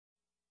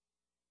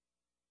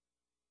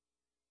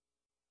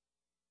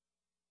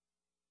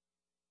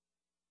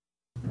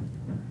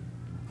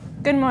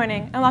Good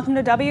morning, and welcome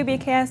to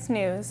WBKS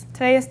News.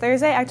 Today is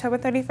Thursday, October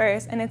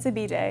 31st, and it's a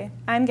BJ.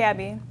 I'm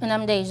Gabby. And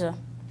I'm Deja.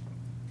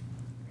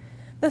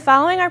 The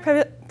following are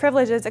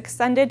privileges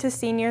extended to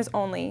seniors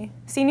only.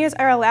 Seniors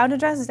are allowed to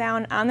dress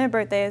down on their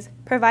birthdays,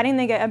 providing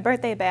they get a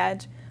birthday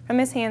badge from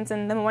Ms.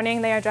 Hanson the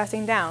morning they are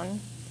dressing down.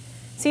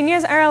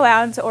 Seniors are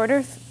allowed to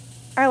order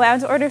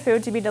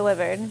food to be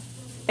delivered.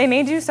 They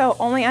may do so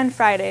only on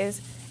Fridays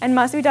and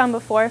must be done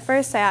before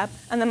first SAP,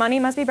 and the money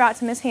must be brought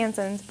to Ms.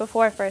 Hanson's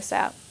before first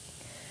SAP.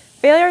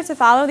 Failure to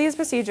follow these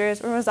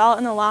procedures will result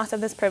in the loss of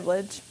this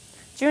privilege.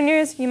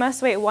 Juniors, you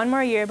must wait one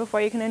more year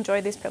before you can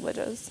enjoy these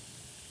privileges.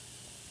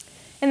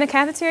 In the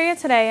cafeteria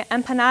today,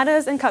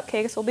 empanadas and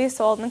cupcakes will be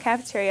sold in the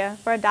cafeteria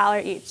for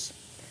 $1 each.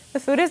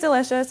 The food is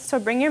delicious, so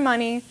bring your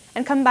money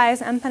and come buy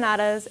some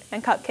empanadas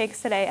and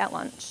cupcakes today at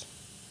lunch.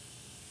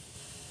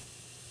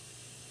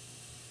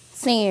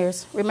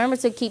 Seniors, remember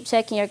to keep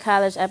checking your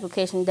college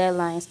application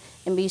deadlines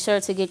and be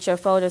sure to get your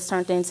folders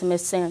turned in to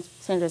Ms.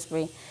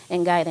 Sandersbury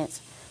and guidance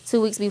 2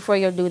 weeks before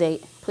your due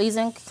date. Please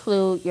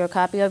include your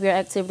copy of your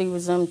activity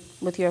resumed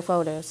with your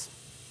folders.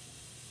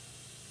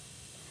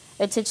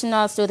 Attention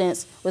all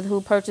students with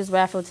who purchased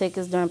raffle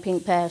tickets during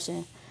Pink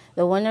Passion.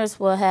 The winners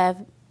will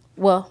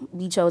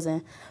be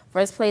chosen.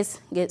 First place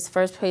gets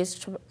first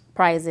place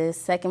prizes,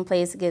 second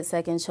place gets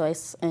second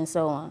choice, and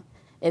so on.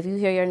 If you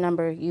hear your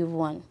number, you've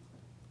won.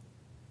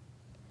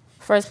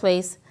 First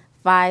place,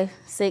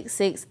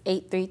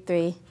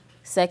 566-833.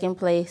 Second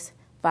place,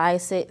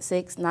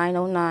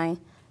 566-909.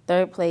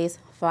 Third place,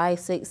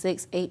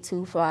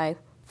 566-825.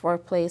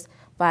 Fourth place,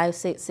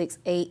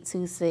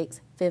 566-826.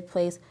 Fifth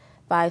place,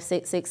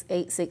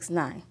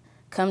 566-869.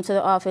 Come to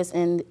the office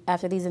and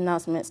after these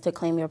announcements to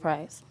claim your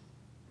prize.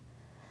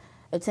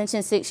 Attention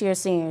 6-year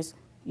seniors,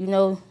 you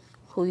know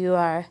who you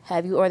are.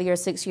 Have you ordered your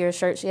 6-year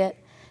shirts yet?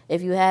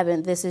 If you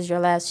haven't, this is your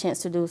last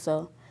chance to do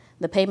so.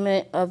 The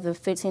payment of the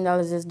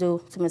 $15 is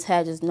due to Ms.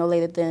 Hadges no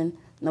later than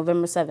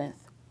November 7th.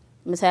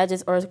 Ms.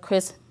 Hadges or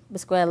Chris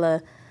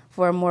Bisquella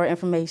for more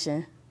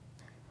information.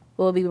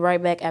 We'll be right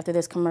back after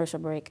this commercial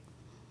break.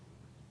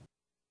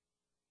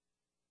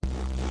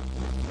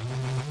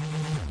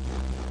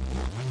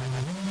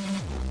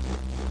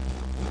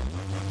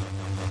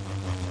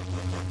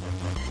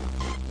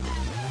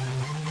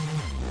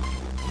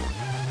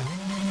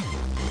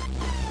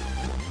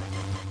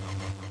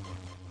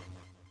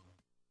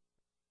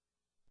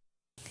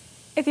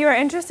 If you are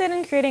interested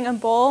in creating a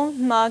bowl,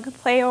 mug,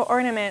 plate, or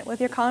ornament with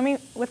Color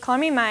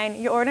Me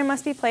Mine, your order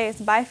must be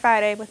placed by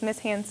Friday with Ms.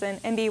 Hanson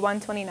in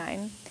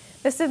B129.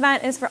 This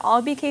event is for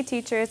all BK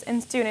teachers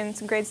and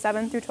students grades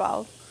 7 through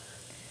 12.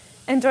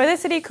 Enjoy the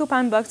City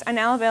coupon books are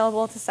now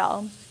available to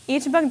sell.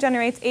 Each book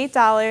generates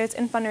 $8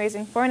 in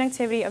fundraising for an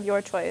activity of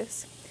your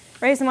choice.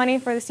 Raise money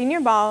for the senior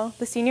ball,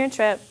 the senior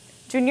trip,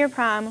 junior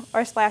prom,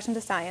 or Splash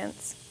into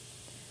Science.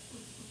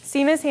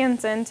 See Ms.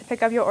 Hanson to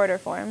pick up your order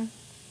form.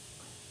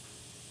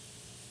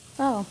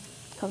 Oh,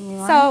 Color Me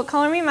Mine. So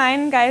Color Me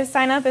Mine, guys,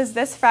 sign up is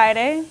this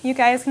Friday. You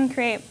guys can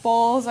create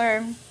bowls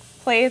or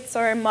plates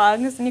or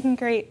mugs, and you can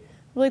create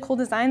really cool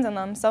designs on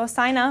them. So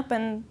sign up,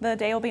 and the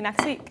day will be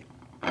next week.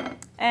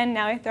 And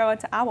now we throw it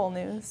to Owl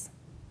News.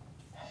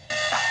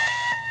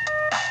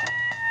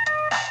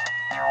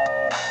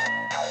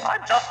 I'm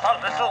just a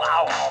little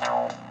owl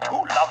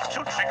who loves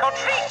to trick or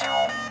treat,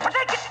 but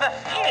I get the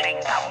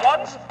feeling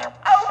someone's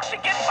out to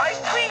get my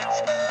sweet.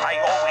 I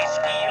always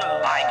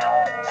feel like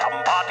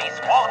somebody's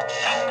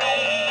watching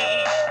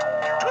me.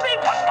 Do they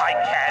want my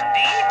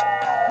candy?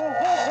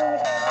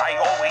 I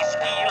always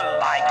feel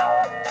like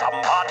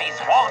somebody's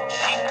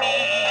watching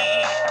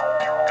me.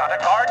 Gotta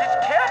guard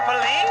it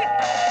carefully.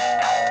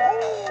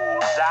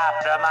 Who's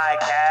after my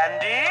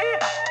candy?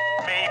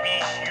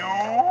 Maybe you?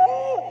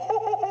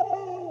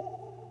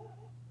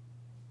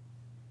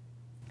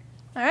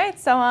 All right,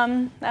 so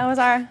that was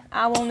our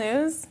Owl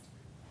News.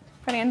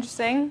 Pretty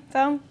interesting,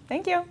 so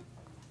thank you.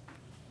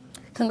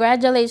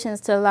 Congratulations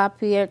to La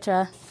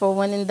Pietra for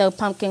winning the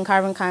pumpkin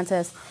carving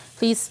contest.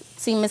 Please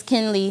see Ms.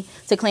 Kinley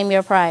to claim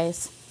your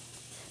prize.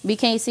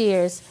 BK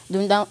Sears,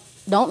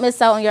 don't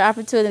miss out on your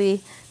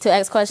opportunity to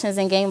ask questions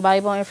and gain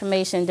valuable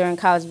information during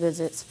college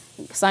visits.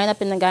 Sign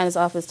up in the guidance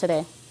office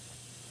today.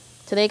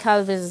 Today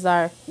college visits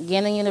are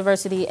Gannon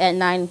University at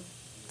 9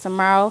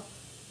 tomorrow,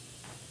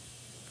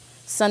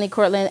 Sunny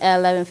Cortland at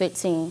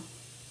 11:15.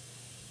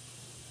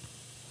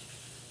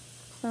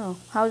 So,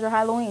 how was your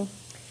Halloween?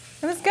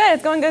 It was good.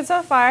 It's going good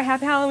so far.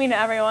 Happy Halloween to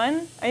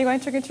everyone. Are you going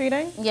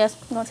trick-or-treating? Yes,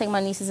 I'm going to take my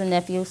nieces and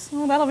nephews.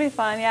 Oh, that'll be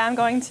fun. Yeah, I'm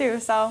going too,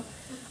 so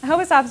I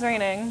hope it stops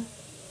raining.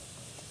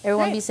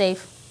 Everyone Great. be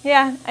safe.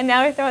 Yeah, and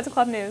now we throw it to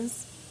Club News.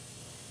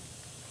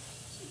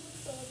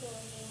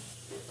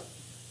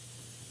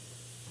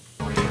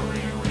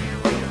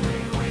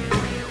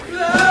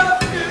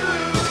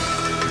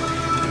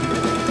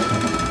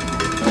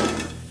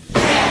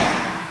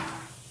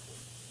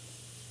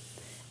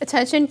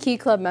 Attention Key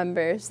Club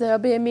members, there will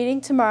be a meeting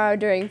tomorrow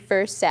during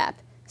First SAP.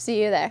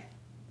 See you there.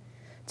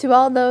 To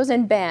all those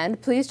in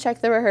band, please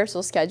check the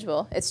rehearsal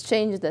schedule. It's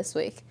changed this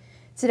week.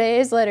 Today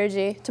is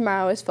liturgy,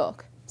 tomorrow is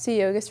folk. See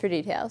Yogas for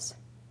details.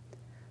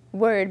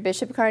 Word,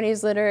 Bishop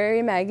Kearney's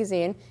literary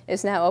magazine,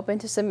 is now open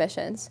to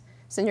submissions.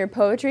 Send your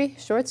poetry,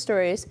 short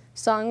stories,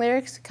 song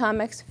lyrics,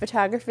 comics,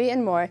 photography,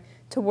 and more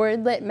to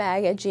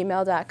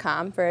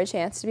wordlitmag@gmail.com for a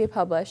chance to be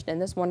published in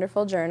this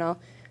wonderful journal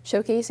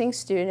showcasing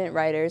student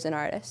writers and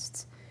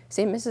artists.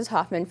 See Mrs.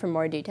 Hoffman for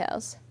more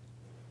details.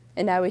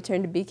 And now we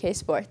turn to BK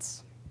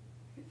Sports.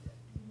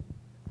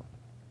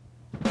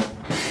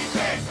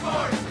 BK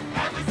Sports,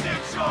 at the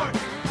six shorts,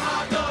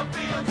 on the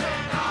field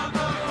and on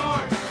the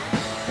court.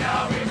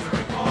 Now it's a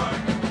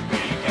report,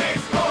 BK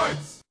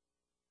Sports.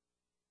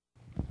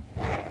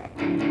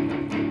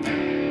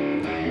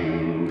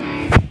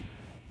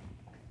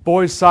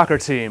 Boys soccer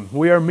team,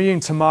 we are meeting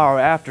tomorrow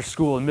after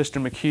school in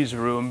Mr. McKee's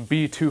room,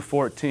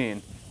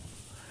 B214.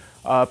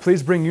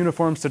 Please bring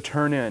uniforms to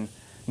turn in.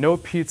 No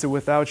pizza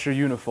without your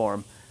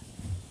uniform.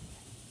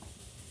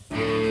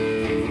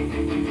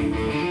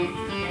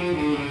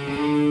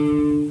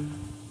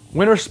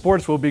 Winter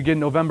sports will begin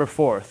November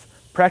 4th.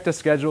 Practice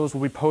schedules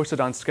will be posted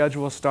on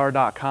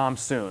schedulestar.com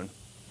soon.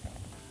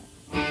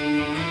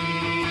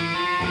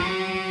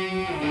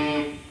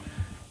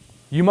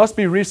 You must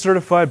be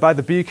recertified by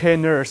the BK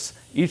nurse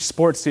each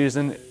sports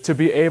season to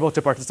be able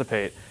to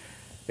participate.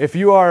 If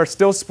you are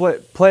still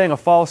playing a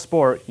fall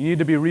sport, you need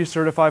to be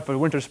recertified for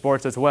winter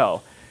sports as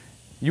well.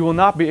 You will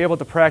not be able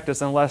to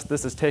practice unless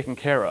this is taken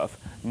care of.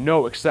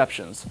 No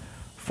exceptions.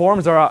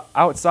 Forms are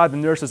outside the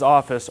nurse's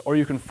office, or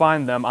you can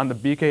find them on the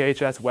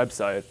BKHS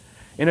website.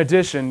 In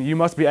addition, you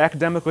must be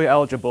academically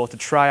eligible to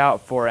try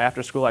out for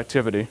after-school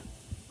activity.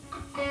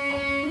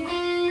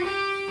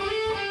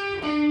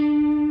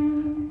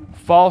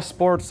 Fall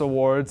Sports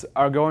Awards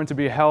are going to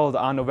be held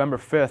on November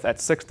 5th at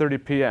 6:30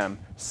 p.m.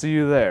 See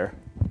you there.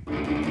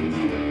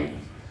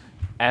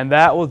 And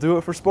that will do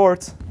it for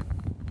sports.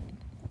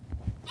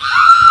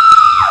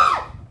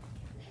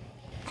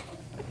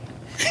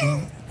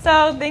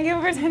 So thank you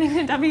for tuning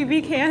in to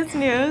WBKS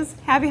News.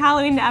 Happy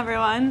Halloween to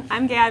everyone.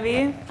 I'm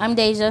Gabby. I'm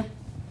Deja.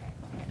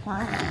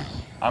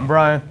 I'm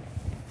Brian.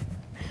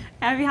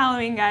 Happy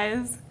Halloween,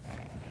 guys.